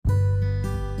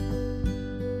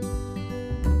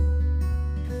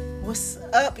What's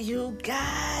up, you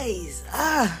guys?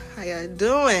 How y'all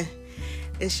doing?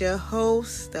 It's your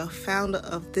host, the founder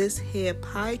of this here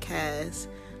podcast,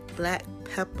 Black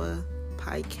Pepper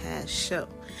Podcast Show.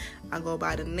 I go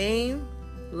by the name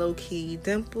Low Key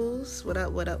Dimples. What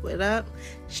up?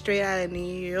 Straight out of New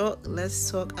York.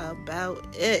 Let's talk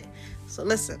about it. So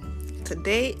listen,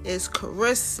 today is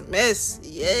Christmas.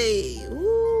 Yay!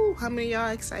 Woo! How many of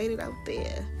y'all excited out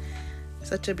there?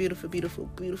 Such a beautiful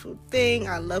thing.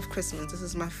 I love Christmas. This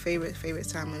is my favorite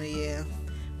time of the year.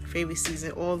 Favorite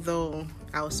season. Although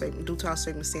due to our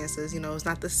circumstances, it's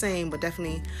not the same, but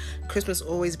definitely Christmas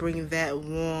always brings that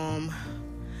warm,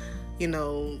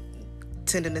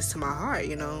 tenderness to my heart.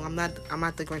 I'm not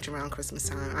the Grinch around Christmas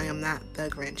time. I am not the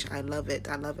Grinch. I love it.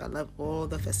 I love all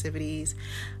the festivities.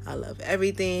 I love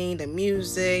everything, the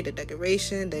music, the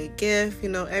decoration, the gift,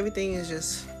 everything is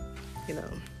just,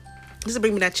 just to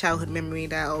bring me that childhood memory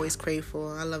that I always crave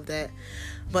for. I love that.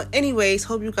 But anyways,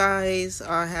 hope you guys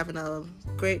are having a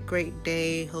great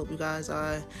day. Hope you guys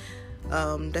are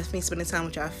definitely spending time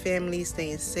with your family,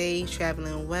 staying safe,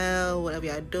 traveling well, whatever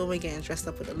y'all doing, getting dressed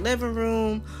up for the living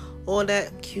room, all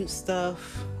that cute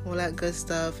stuff, all that good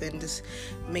stuff, and just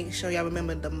make sure y'all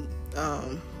remember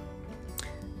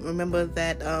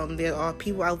that there are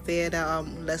people out there that are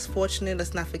less fortunate.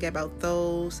 Let's not forget about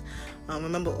those.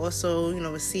 Remember also,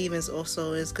 receiving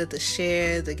also is good to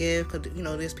share, to give, because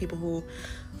there's people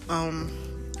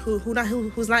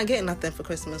who's not getting nothing for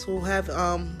Christmas, who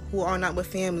are not with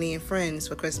family and friends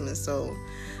for Christmas. So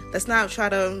let's not try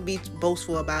to be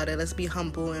boastful about it. Let's be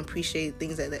humble and appreciate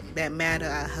things that matter: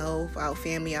 our health, our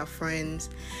family, our friends,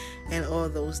 and all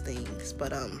those things.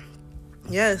 But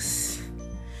yes,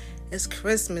 it's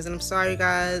Christmas, and I'm sorry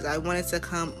guys, I wanted to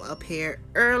come up here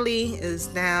early.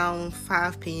 It's now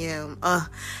 5 p.m.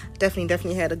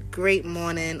 Definitely had a great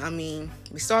morning. I mean,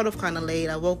 we started off kind of late.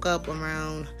 I woke up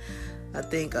around, I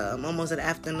think, almost at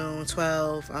afternoon,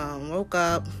 12. Woke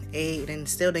up, ate, and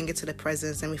still didn't get to the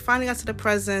presents. And we finally got to the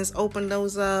presents, opened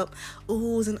those up,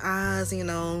 oohs and ahs,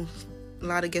 a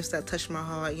lot of gifts that touched my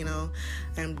heart,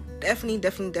 and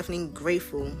definitely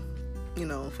grateful,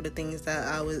 for the things that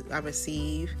I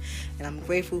received. And I'm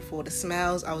grateful for the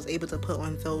smiles I was able to put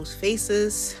on those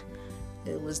faces.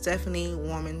 It was definitely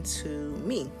warming to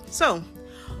me. So,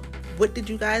 what did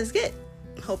you guys get?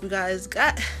 Hope you guys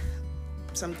got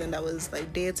something that was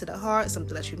like dear to the heart,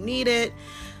 something that you needed.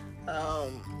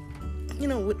 What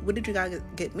did you guys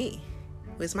get me?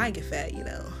 Where's my gift at?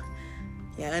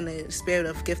 Yeah, in the spirit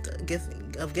of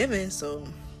giving. So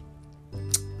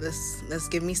let's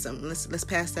give me some. Let's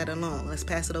pass that along. Let's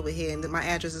pass it over here, and my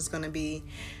address is gonna be.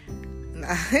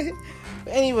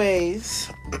 Anyways,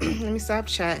 let me stop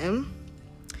chatting.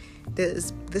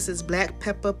 This is Black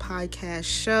Pepper Podcast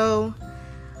Show.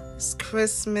 It's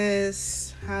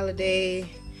Christmas holiday,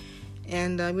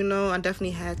 and I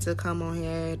definitely had to come on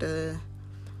here to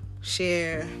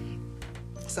share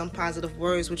some positive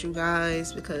words with you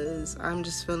guys, because I'm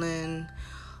just feeling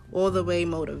all the way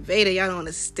motivated. Y'all don't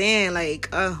understand.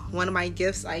 One of my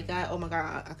gifts I got, oh my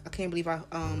god, I can't believe I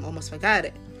almost forgot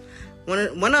it.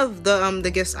 One of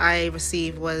the gifts I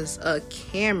received was a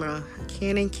Canon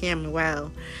camera.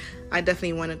 Wow, I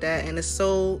definitely wanted that, and it's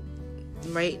so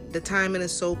right. The timing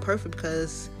is so perfect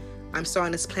because I'm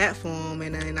starting this platform,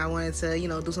 and then I wanted to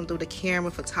do something with the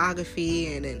camera,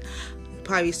 photography, and then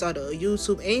probably start a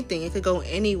YouTube, anything. It could go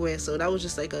anywhere. So that was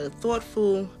just like a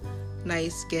thoughtful,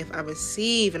 nice gift I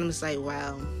received, and I'm just like,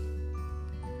 wow,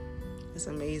 it's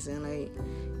amazing.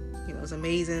 It's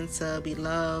amazing to be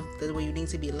loved the way you need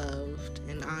to be loved,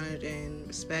 and honored and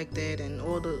respected, and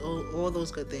all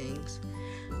those good things.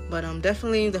 But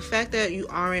definitely the fact that you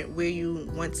aren't where you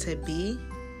want to be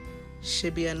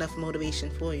should be enough motivation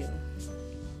for you.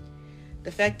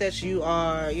 The fact that you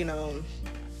are,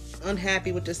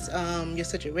 unhappy with this your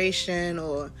situation,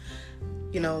 or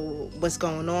what's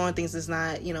going on, things is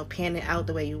not, panning out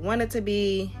the way you want it to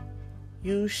be,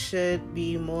 you should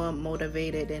be more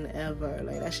motivated than ever.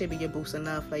 That should be your boost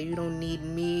enough. You don't need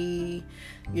me,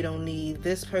 you don't need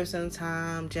this person,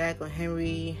 Tom, Jack, or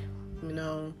Henry,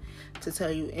 to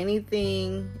tell you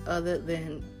anything other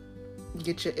than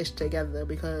get your ish together.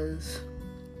 Because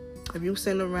if you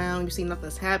sitting around, you see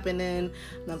nothing's happening,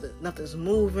 nothing's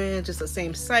moving, just the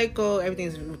same cycle,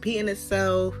 everything's repeating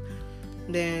itself,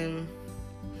 then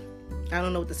I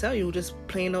don't know what to tell you. Just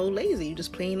plain old lazy. You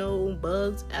just plain old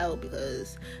bugs out.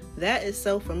 Because that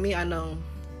itself, for me, I know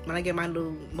when I get my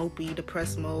little mopey,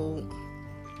 depressed mode,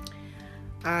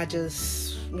 I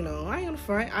just, I ain't gonna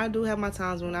front. I do have my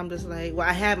times when I'm just like,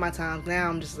 I had my times. Now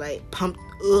I'm just like pumped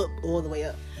up all the way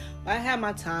up. But I had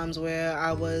my times where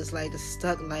I was like just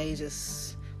stuck,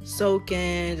 just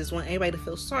soaking, just want everybody to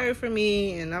feel sorry for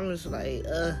me. And I'm just like,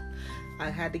 I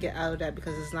had to get out of that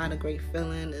because it's not a great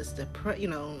feeling. It's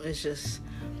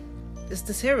it's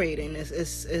deteriorating.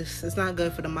 It's not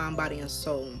good for the mind, body, and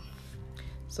soul.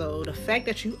 So the fact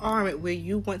that you aren't where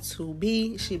you want to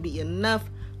be should be enough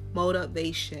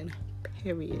motivation,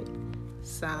 period.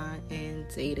 Signed and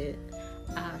dated.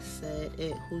 I said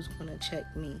it. Who's gonna check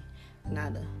me?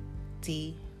 Nada.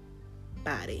 D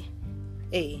body.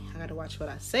 Hey, I gotta watch what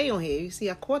I say on here. You see,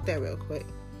 I caught that real quick.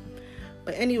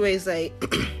 But anyways, like,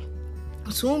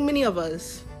 too many of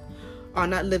us are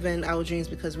not living our dreams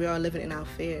because we are living in our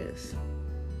fears.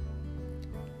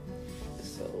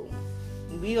 So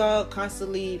we are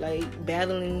constantly like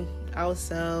battling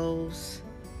ourselves.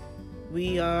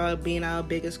 We are being our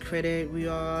biggest critic. We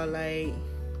are like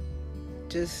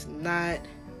just not.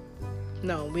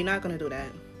 No, we're not gonna do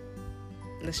that.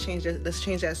 Let's change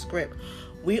that script.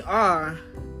 We are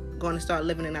going to start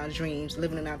living in our dreams,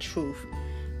 living in our truth.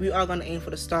 We are going to aim for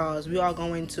the stars. We are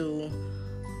going to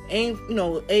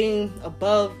aim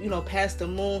above, past the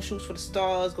moon, shoot for the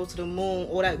stars, go to the moon,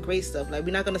 all that great stuff. Like,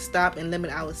 we're not going to stop and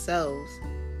limit ourselves.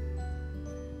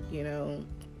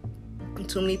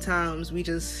 Too many times we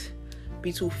just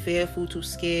be too fearful, too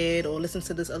scared, or listen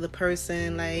to this other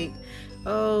person like,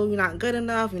 oh, you're not good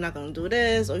enough, you're not going to do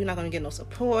this, or you're not going to get no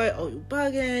support, or you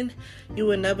bugging. You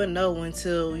will never know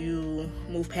until you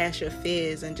move past your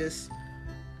fears and just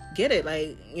get it.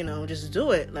 Like, just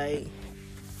do it. Like,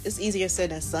 it's easier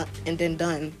said than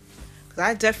done. Because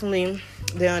I definitely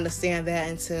didn't understand that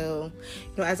until,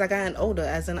 as I got older,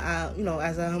 as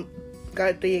I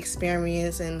got the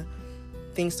experience and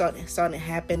things started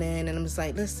happening, and I'm just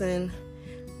like, listen,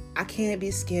 I can't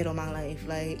be scared of my life.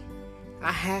 Like,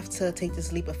 I have to take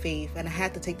this leap of faith, and I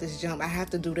have to take this jump. I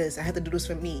have to do this. I have to do this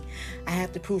for me. I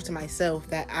have to prove to myself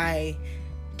that I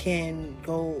can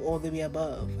go all the way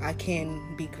above. I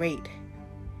can be great.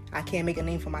 I can make a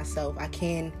name for myself. I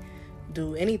can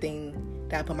do anything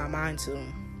that I put my mind to.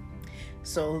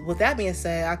 So with that being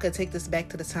said, I could take this back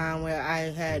to the time where I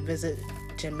had visited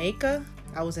Jamaica.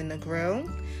 I was in the grill.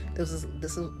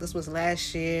 This was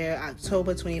last year,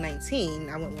 October 2019.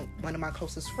 I went with one of my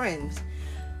closest friends.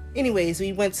 Anyways,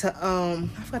 we went to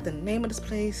I forgot the name of this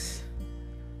place.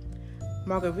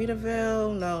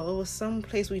 Margaritaville. No, it was some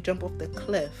place we jumped off the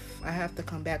cliff. I have to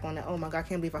come back on that. Oh my God, I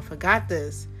can't believe I forgot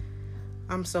this.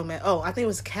 I'm so mad. Oh, I think it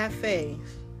was Cafe.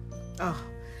 Oh,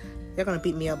 they're gonna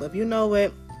beat me up. But if you know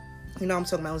it, you know what I'm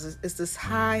talking about. It's this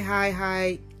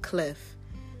high cliff.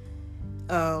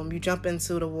 You jump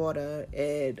into the water,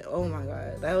 and oh my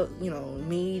God, that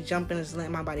me jumping and just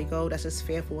letting my body go, that's just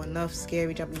fearful enough,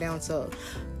 scary, jumping down to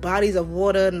bodies of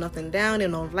water, nothing down,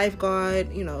 and no lifeguard,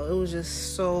 it was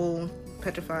just so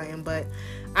petrifying. But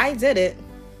I did it.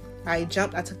 I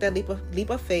jumped. I took that leap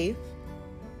of faith,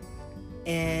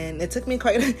 and it took me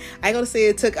quite. I ain't gonna say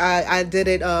it took. I did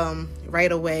it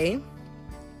right away.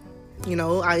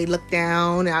 I looked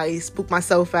down, I spooked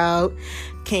myself out,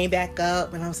 came back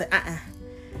up, and I was like,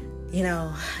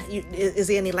 is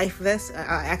there any life vest?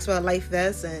 I asked for a life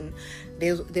vest, and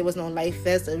there was no life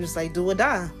vest. It was like, do or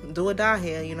die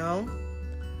here,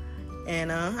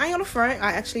 And I ain't on the front.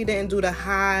 I actually didn't do the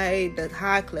high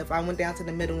cliff. I went down to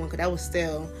the middle one because that was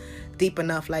still deep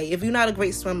enough. Like, if you're not a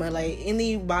great swimmer, like,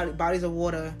 any bodies of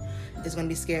water is gonna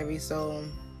be scary. So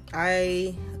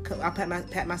I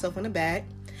pat myself on the back.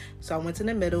 So I went to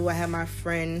the middle. I had my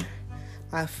friend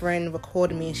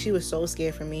recorded me, and she was so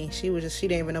scared for me. She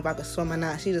didn't even know if I could swim or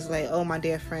not. She just like, oh, my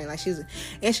dear friend. Like,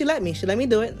 and she let me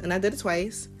do it, and I did it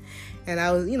twice. And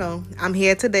I was, I'm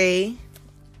here today,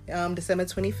 December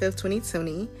 25th,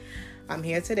 2020. I'm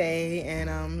here today, and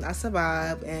I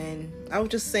survived. And I was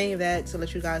just saying that to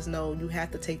let you guys know, you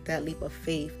have to take that leap of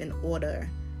faith in order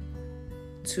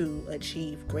to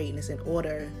achieve greatness, in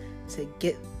order to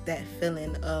get that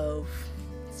feeling of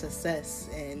success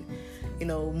and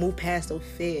move past those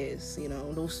fears.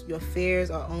 Your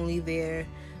fears are only there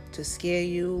to scare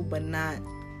you, but not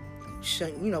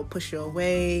push you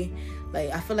away.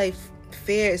 Like, I feel like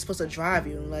fear is supposed to drive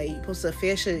you. Like,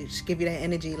 fear should give you that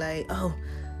energy. Like, oh,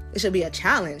 it should be a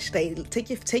challenge. Like, take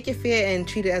your fear and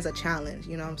treat it as a challenge.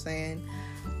 You know what I'm saying?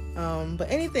 But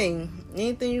anything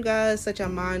you guys set your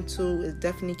mind to, it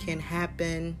definitely can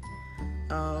happen.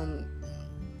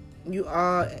 You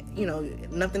are,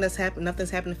 nothing's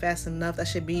happening fast enough. That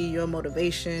should be your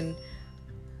motivation.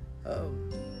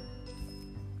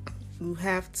 You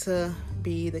have to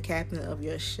be the captain of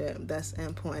your ship. That's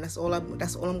important. That's all I'm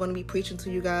going to be preaching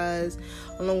to you guys,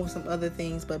 along with some other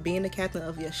things. But being the captain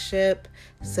of your ship,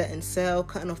 setting sail,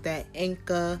 cutting off that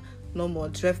anchor, no more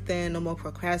drifting, no more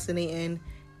procrastinating.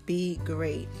 Be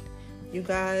great. You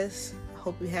guys,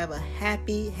 Hope you have a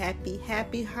happy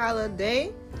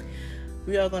holiday.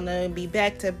 We are going to be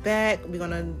back to back. We're going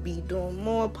to be doing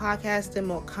more podcasting,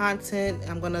 more content.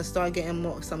 I'm going to start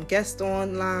getting some guests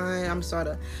online. I'm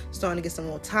starting to get some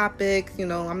more topics. I'm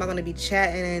not going to be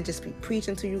chatting and just be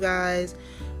preaching to you guys.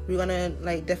 We're going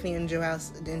to definitely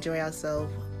enjoy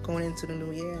ourselves going into the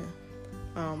new year.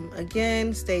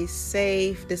 Again, stay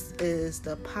safe. This is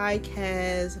the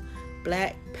podcast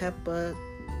Black Pepper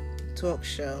Talk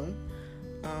Show.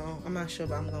 I'm not sure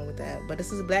if I'm going with that, but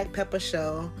this is Black Pepper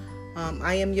Show.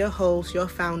 I am your host, your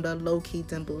founder, Low Key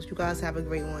Dimples. You guys have a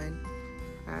great one.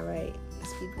 All right,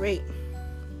 let's be great.